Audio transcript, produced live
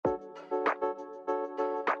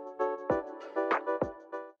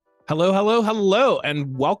Hello, hello, hello,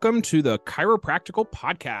 and welcome to the Chiropractical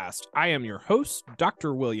podcast. I am your host,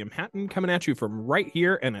 Dr. William Hatton, coming at you from right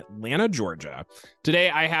here in Atlanta, Georgia. Today,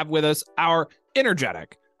 I have with us our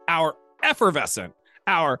energetic, our effervescent,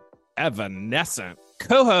 our evanescent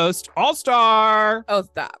co-host, All-Star. Oh,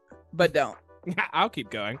 stop. But don't. I'll keep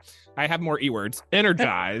going. I have more E-words.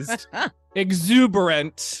 Energized,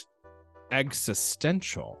 exuberant,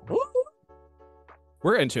 existential. Ooh.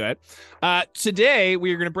 We're into it. Today,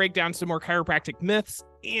 we are going to break down some more chiropractic myths,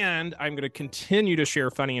 and I'm going to continue to share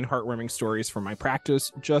funny and heartwarming stories from my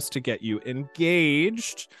practice just to get you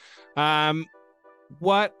engaged.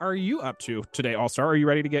 What are you up to today, All-Star? Are you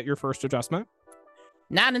ready to get your first adjustment?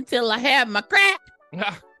 Not until I have my crack.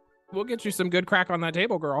 We'll get you some good crack on that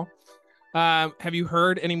table, girl. Have you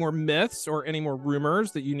heard any more myths or any more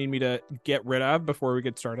rumors that you need me to get rid of before we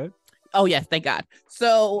get started? Oh, yes. Thank God.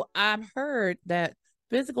 So I've heard that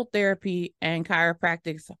physical therapy and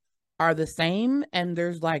chiropractics are the same, and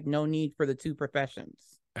there's like no need for the two professions.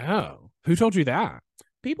 Oh, who told you that?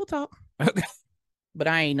 People talk, but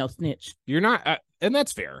I ain't no snitch. You're not, and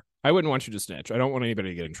that's fair. I wouldn't want you to snitch. I don't want anybody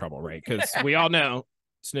to get in trouble, right? Because we all know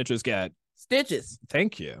snitches get stitches.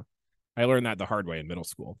 Thank you. I learned that the hard way in middle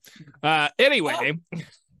school. Anyway.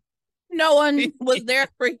 No one was there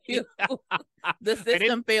for you. The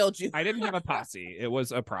system failed you. I didn't have a posse. It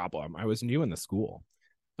was a problem. I was new in the school.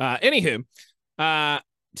 Anywho,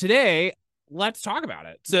 today, let's talk about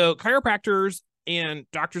it. So chiropractors and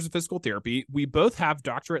doctors of physical therapy, we both have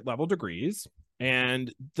doctorate level degrees.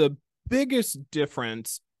 And the biggest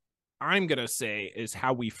difference, I'm going to say, is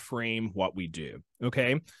how we frame what we do.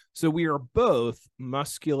 Okay. So we are both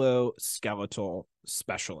musculoskeletal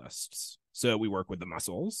specialists. So we work with the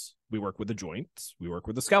muscles, we work with the joints, we work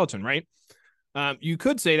with the skeleton, right? You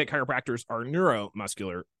could say that chiropractors are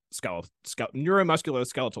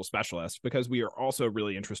neuromusculoskeletal specialists because we are also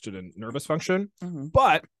really interested in nervous function. Mm-hmm.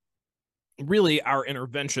 But really, our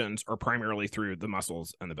interventions are primarily through the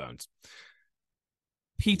muscles and the bones.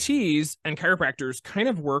 PTs and chiropractors kind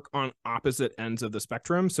of work on opposite ends of the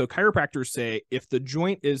spectrum. So chiropractors say if the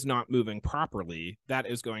joint is not moving properly, that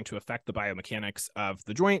is going to affect the biomechanics of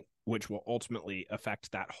the joint, which will ultimately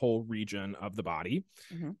affect that whole region of the body.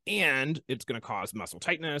 Mm-hmm. And it's going to cause muscle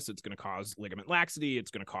tightness. It's going to cause ligament laxity.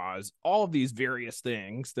 It's going to cause all of these various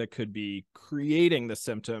things that could be creating the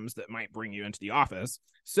symptoms that might bring you into the office.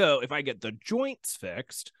 So if I get the joints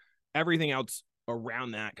fixed, everything else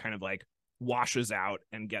around that kind of like washes out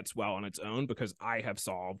and gets well on its own because I have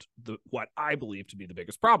solved what I believe to be the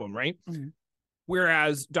biggest problem, right? Mm-hmm.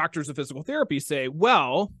 Whereas doctors of physical therapy say,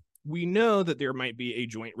 well, we know that there might be a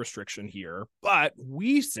joint restriction here, but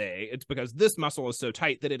we say it's because this muscle is so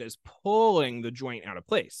tight that it is pulling the joint out of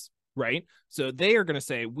place, right? So they are going to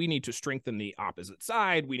say, we need to strengthen the opposite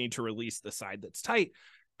side. We need to release the side that's tight.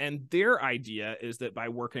 And their idea is that by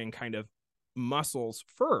working kind of muscles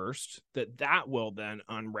first, that will then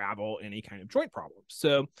unravel any kind of joint problems.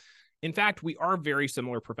 So in fact, we are very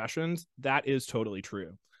similar professions. That is totally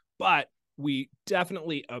true. But we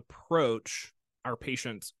definitely approach our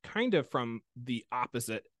patients kind of from the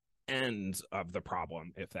opposite ends of the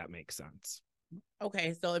problem, if that makes sense.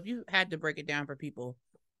 Okay, so if you had to break it down for people,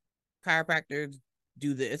 chiropractors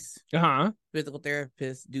do this. Physical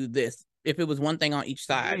therapists do this. If it was one thing on each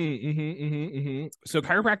side. So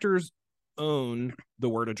chiropractors own the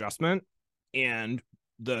word adjustment, and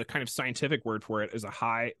the kind of scientific word for it is a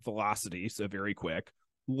high velocity, so very quick,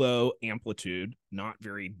 low amplitude, not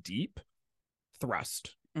very deep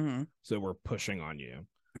thrust. Mm-hmm. So we're pushing on you.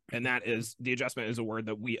 And that is, the adjustment is a word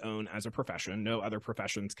that we own as a profession. No other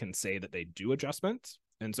professions can say that they do adjustments.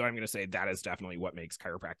 And so I'm going to say that is definitely what makes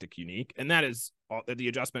chiropractic unique. And that is, the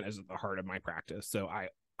adjustment is at the heart of my practice. So I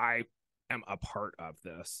am a part of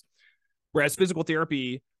this. Whereas physical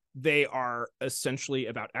therapy, they are essentially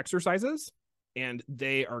about exercises, and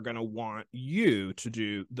they are going to want you to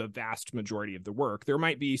do the vast majority of the work. There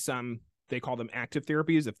might be some, they call them active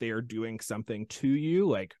therapies, if they are doing something to you,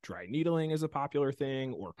 like dry needling is a popular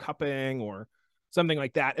thing, or cupping, or something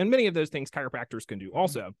like that. And many of those things chiropractors can do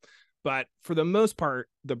also. But for the most part,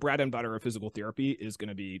 the bread and butter of physical therapy is going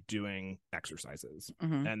to be doing exercises.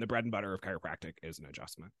 Mm-hmm. And the bread and butter of chiropractic is an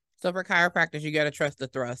adjustment. So for chiropractors, you got to trust the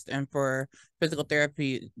thrust. And for physical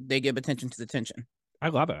therapy, they give attention to the tension. I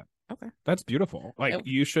love it. Okay. That's beautiful. Like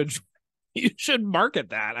you should market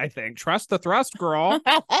that, I think. Trust the thrust, girl.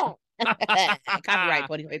 Copyright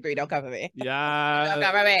 2023. Don't cover me. Yeah. Don't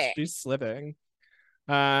cover me. She's slipping.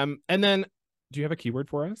 And then, do you have a keyword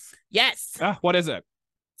for us? Yes. What is it?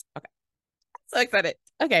 Okay. So excited.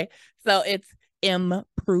 Okay. So it's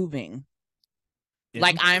improving.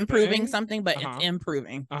 Like I'm proving something, but it's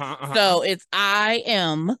improving. So it's I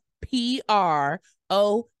am Proving.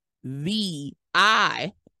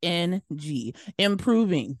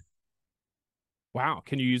 Improving. Wow.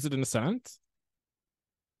 Can you use it in a sentence?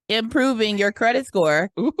 Improving your credit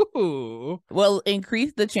score Ooh. will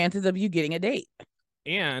increase the chances of you getting a date.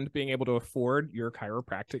 And being able to afford your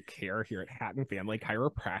chiropractic care here at Hatton Family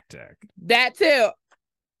Chiropractic. That too.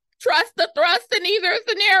 Trust the thrust in either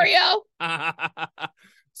scenario.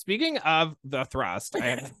 Speaking of the thrust,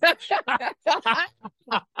 I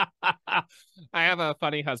have a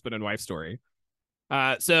funny husband and wife story.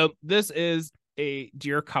 So this is a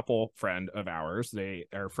dear couple friend of ours.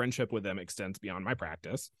 Our friendship with them extends beyond my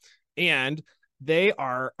practice, and they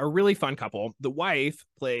are a really fun couple. The wife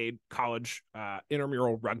played college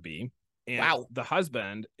intramural rugby, and the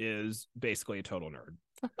husband is basically a total nerd.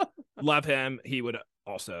 Love him. He would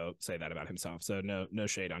also say that about himself. So no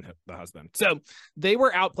shade on the husband. So they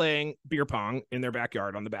were out playing beer pong in their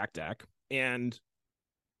backyard on the back deck. And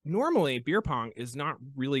normally beer pong is not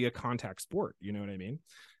really a contact sport. You know what I mean?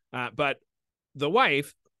 But the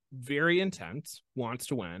wife, very intense, wants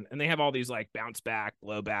to win. And they have all these like bounce back,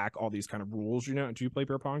 blow back, all these kind of rules. You know, do you play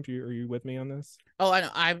beer pong? Are you with me on this? Oh, I know.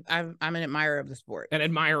 I'm an admirer of the sport. An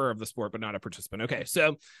admirer of the sport, but not a participant. Okay.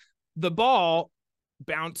 So the ball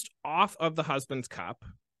bounced off of the husband's cup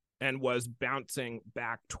and was bouncing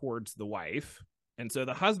back towards the wife. And so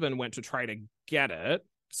the husband went to try to get it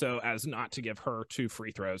so as not to give her 2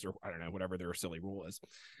 free throws, or I don't know, whatever their silly rule is.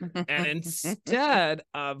 And instead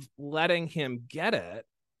of letting him get it,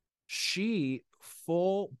 she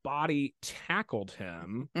full body tackled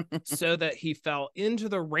him so that he fell into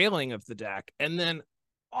the railing of the deck and then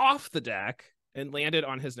off the deck and landed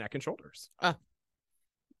on his neck and shoulders.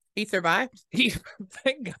 He survived.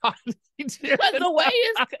 Thank God he did. But the way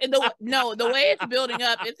it's building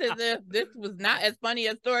up, it's as if this was not as funny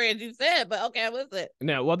a story as you said. But okay, listen.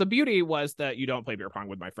 No, well, the beauty was that you don't play beer pong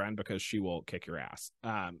with my friend because she will kick your ass.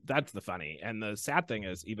 That's the funny. And the sad thing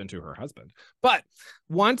is, even to her husband. But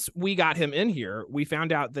once we got him in here, we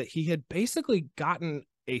found out that he had basically gotten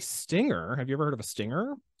a stinger. Have you ever heard of a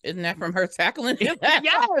stinger? Isn't that from her tackling him?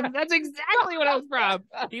 Yeah, that's exactly what I was from.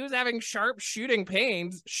 He was having sharp shooting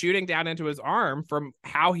pains shooting down into his arm from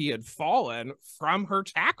how he had fallen from her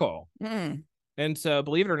tackle. And so,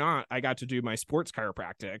 believe it or not, I got to do my sports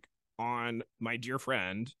chiropractic on my dear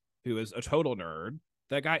friend who is a total nerd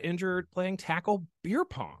that got injured playing tackle beer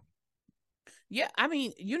pong. Yeah, I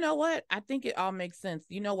mean, you know what? I think it all makes sense.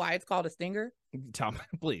 You know why it's called a stinger? Tell me,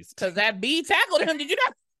 please. Because that bee tackled him. Did you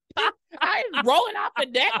not? I was rolling off the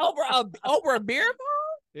deck over a beer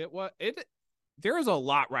pong. There is a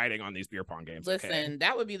lot riding on these beer pong games. Listen, okay?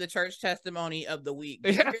 That would be the church testimony of the week.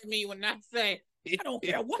 You hear me when I say, I don't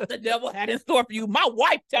care what the devil had in store for you. My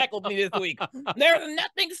wife tackled me this week. There's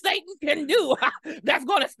nothing Satan can do that's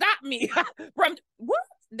going to stop me from what?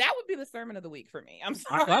 That would be the sermon of the week for me. I'm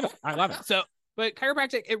sorry. I love it. So, but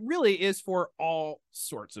chiropractic, it really is for all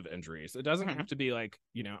sorts of injuries. It doesn't have to be like,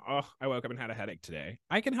 oh, I woke up and had a headache today.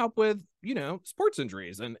 I can help with, sports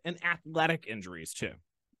injuries and athletic injuries too.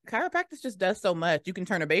 Chiropractic just does so much. You can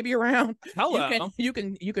turn a baby around. Hello. You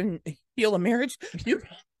can heal a marriage.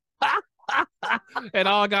 And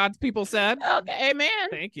all God's people said, okay, amen.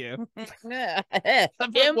 Thank you.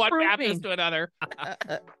 One happens to another.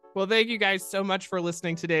 Well, thank you guys so much for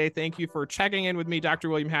listening today. Thank you for checking in with me, Dr.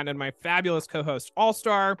 William Hatton, and my fabulous co-host,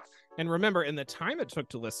 All-Star. And remember, in the time it took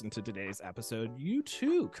to listen to today's episode, you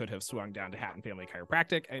too could have swung down to Hatton Family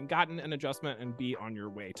Chiropractic and gotten an adjustment and be on your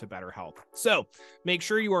way to better health. So make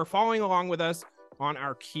sure you are following along with us on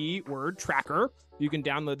our keyword tracker. You can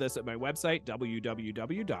download this at my website,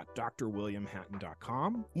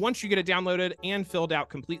 www.drwilliamhatton.com. Once you get it downloaded and filled out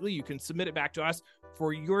completely, you can submit it back to us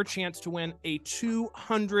for your chance to win a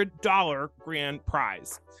 $200 grand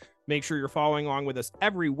prize. Make sure you're following along with us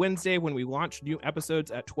every Wednesday when we launch new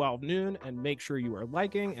episodes at 12 noon, and make sure you are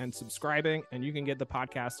liking and subscribing, and you can get the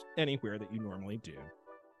podcast anywhere that you normally do.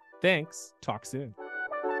 Thanks. Talk soon.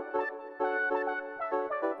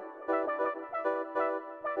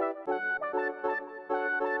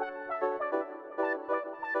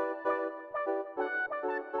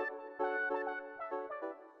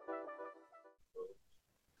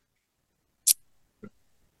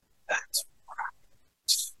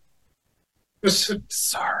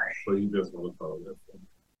 Sorry.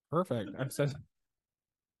 Perfect.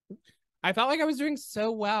 I felt like I was doing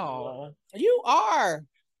so well. You are.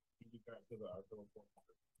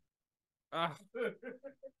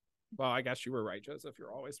 Well, I guess you were right, Joseph.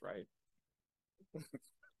 You're always right.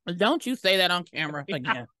 Don't you say that on camera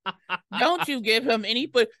again. Don't you give him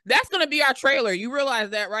any that's going to be our trailer. You realize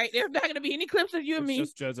that, right? There's not going to be any clips of you and me.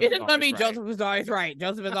 It's going to be Joseph is always right.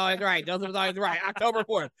 Joseph is always right. Joseph is always right. October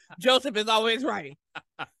 4th. Joseph is always right.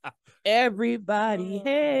 Everybody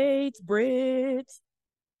hates Brit.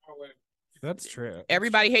 That's true.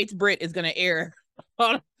 Everybody hates Brit is going to air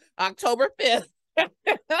on October 5th.